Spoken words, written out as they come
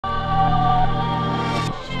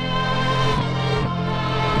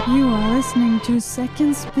You are listening to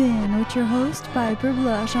Second Spin with your host Piper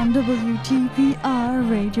Blush on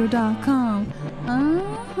WTPRradio.com.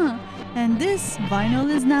 And this vinyl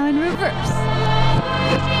is now in reverse.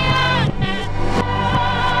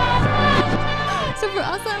 Super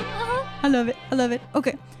awesome. I love it. I love it.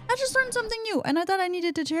 Okay, I just learned something new and I thought I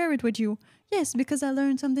needed to share it with you. Yes, because I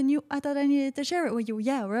learned something new, I thought I needed to share it with you.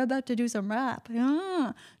 Yeah, we're about to do some rap.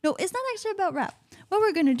 No, it's not actually about rap. What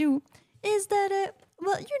we're going to do is that,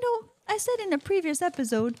 I said in a previous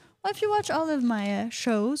episode, if you watch all of my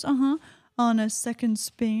shows, on a Second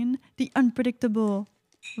Spin, the unpredictable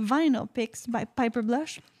vinyl picks by Piper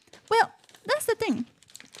Blush, well, that's the thing.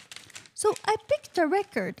 So I picked a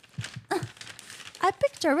record.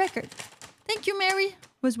 Thank you, Mary.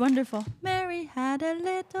 Was wonderful. Mary had a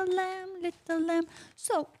little lamb.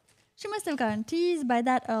 So she must have gotten teased by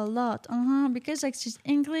that a lot, because like she's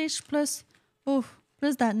English plus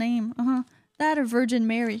that name, that or Virgin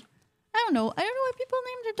Mary. I don't know why people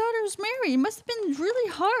named their daughters Mary. It must have been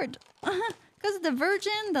really hard, because of the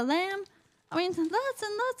Virgin, the Lamb. I mean, lots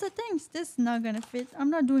and lots of things. This is not gonna fit. I'm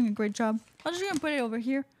not doing a great job. I'm just gonna put it over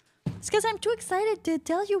here. It's because I'm too excited to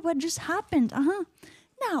tell you what just happened.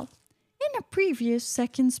 Now, in a previous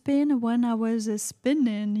Second Spin, when I was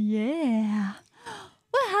spinning,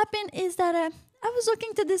 what happened is that I was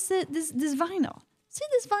looking to this vinyl. See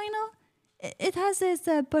this vinyl? It has this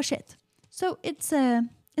pochette. So it's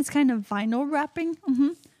kind of vinyl wrapping.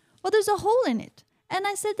 Well, there's a hole in it. And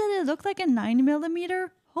I said that it looked like a 9mm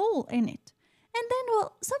hole in it. And then,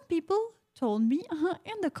 some people told me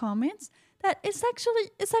in the comments that it's actually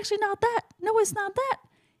not that. No, it's not that.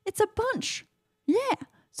 It's a punch. Yeah.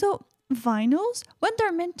 So vinyls, when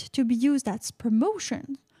they're meant to be used as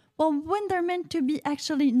promotion, when they're meant to be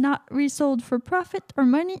actually not resold for profit or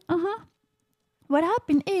money, what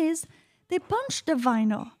happened is they punched the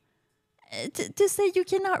vinyl to say you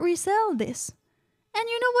cannot resell this. And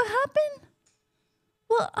you know what happened?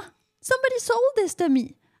 Well, somebody sold this to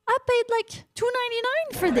me. I paid like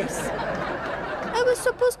 $2.99 for this. It was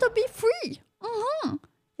supposed to be free.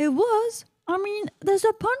 It was. I mean, there's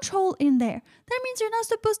a punch hole in there. That means you're not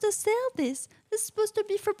supposed to sell this. This is supposed to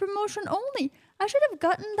be for promotion only. I should have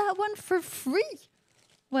gotten that one for free.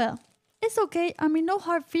 Well, it's okay. I mean, no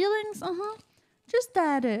hard feelings. Just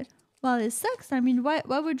that, it sucks. I mean, why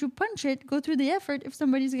would you punch it, go through the effort if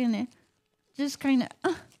somebody's gonna just kind of...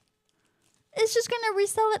 It's just gonna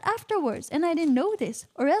resell it afterwards. And I didn't know this.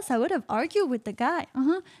 Or else I would have argued with the guy.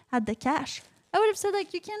 Had the cash. I would have said,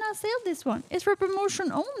 like, you cannot sell this one. It's for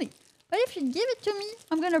promotion only. But if you give it to me,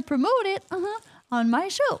 I'm going to promote it on my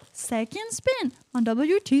show, Second Spin, on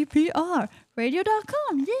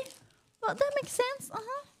WTPRradio.com. Yeah, well, that makes sense.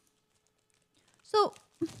 So,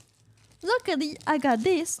 luckily, I got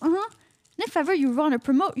this. And if ever you want to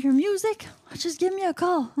promote your music, just give me a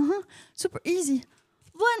call. Super easy.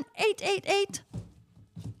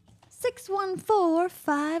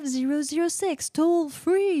 1-888-614-5006. Toll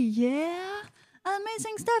free, yeah?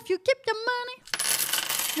 Amazing stuff. You keep the money.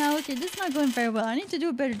 Now, okay, this is not going very well. I need to do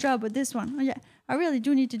a better job with this one. Oh, yeah, I really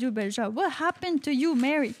do need to do a better job. What happened to you,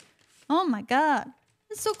 Mary? Oh, my God.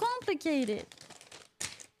 It's so complicated.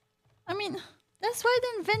 I mean, that's why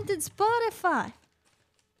they invented Spotify.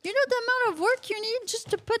 You know the amount of work you need just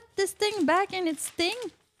to put this thing back in its thing?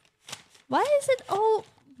 Why is it all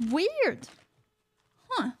weird?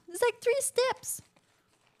 It's like 3 steps.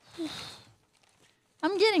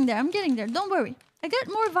 I'm getting there. Don't worry. I got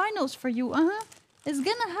more vinyls for you. It's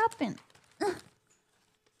gonna happen.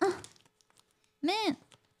 Man,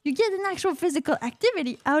 you get an actual physical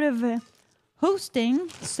activity out of hosting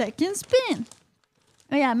Second Spin.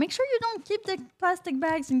 Oh yeah, make sure you don't keep the plastic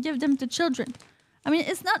bags and give them to children. I mean,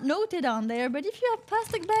 it's not noted on there, but if you have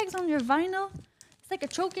plastic bags on your vinyl, it's like a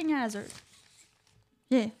choking hazard.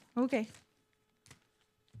 Yeah, okay.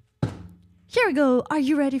 Here we go. Are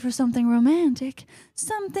you ready for something romantic?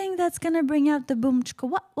 Something that's gonna bring out the boom chicka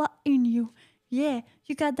what in you. Yeah,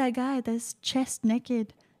 you got that guy that's chest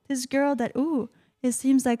naked. This girl that, it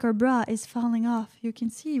seems like her bra is falling off. You can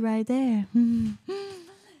see right there.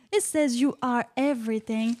 It says you are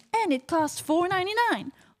everything, and it costs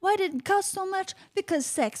 $4.99. Why did it cost so much? Because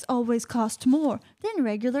sex always costs more than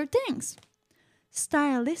regular things.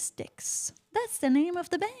 Stylistics. That's the name of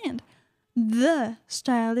the band. The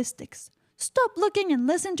Stylistics. Stop looking and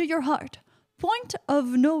listen to your heart. Point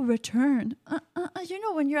of no return. You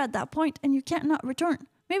know when you're at that point and you can't not return.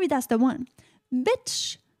 Maybe that's the one.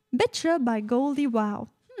 Bitcha by Goldie Wow.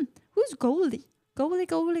 Who's Goldie? Goldie.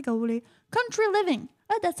 Country Living.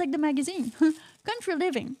 Oh, that's like the magazine. Country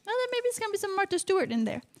Living. Well, then maybe it's going to be some Martha Stewart in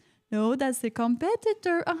there. No, that's the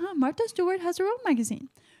competitor. Martha Stewart has her own magazine.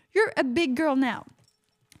 You're a big girl now.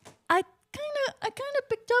 kind of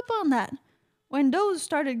picked up on that when those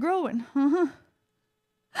started growing.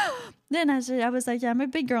 Then I was like, yeah, I'm a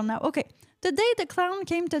big girl now. Okay. The day the clown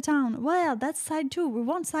came to town. Well, that's side 2. We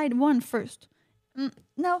want side 1 first.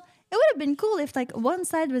 Now, it would have been cool if like one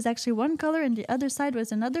side was actually one color and the other side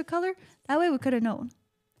was another color. That way we could have known.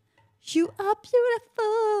 You are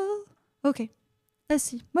beautiful. Okay. Let's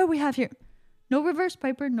see. What do we have here? No reverse,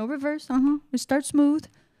 Piper. No reverse. We start smooth.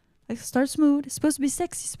 Like, start smooth. It's supposed to be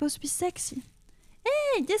sexy. It's supposed to be sexy.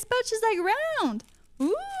 Hey, this pouch is like round.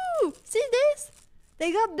 Ooh, see this?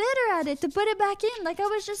 They got better at it to put it back in. Like I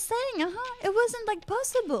was just saying. It wasn't like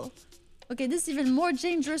possible. Okay, this is even more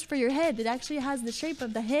dangerous for your head. It actually has the shape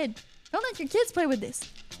of the head. Don't let your kids play with this.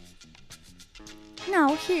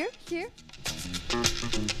 Now, here.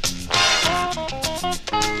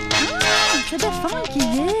 It's a bit funky,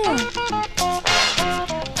 yeah.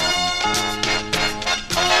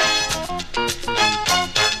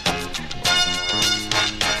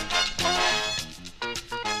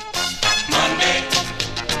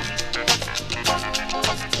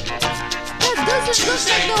 Doesn't look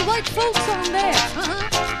like the white folks on there.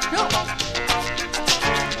 No.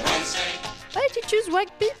 Why did you choose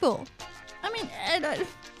white people? I mean,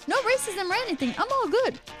 no racism or anything. I'm all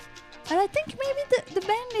good. But I think maybe the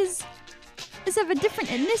band is of a different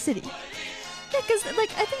ethnicity. Yeah, because,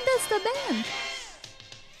 like, I think that's the band.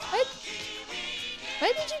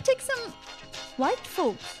 Why did you take some white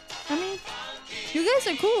folks? I mean, you guys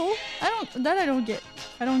are cool. I don't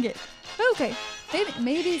get. Okay.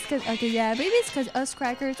 Maybe it's because, okay, yeah, maybe it's because us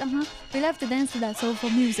Crackers, we love to dance to that soulful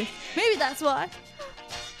music. Maybe that's why.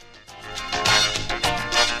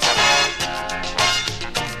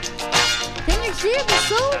 Can you hear the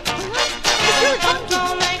soul? It's really funky.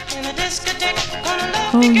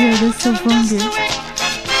 Oh yeah, that's so funky.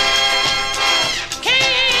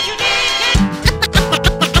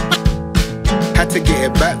 Had to get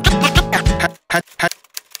it back.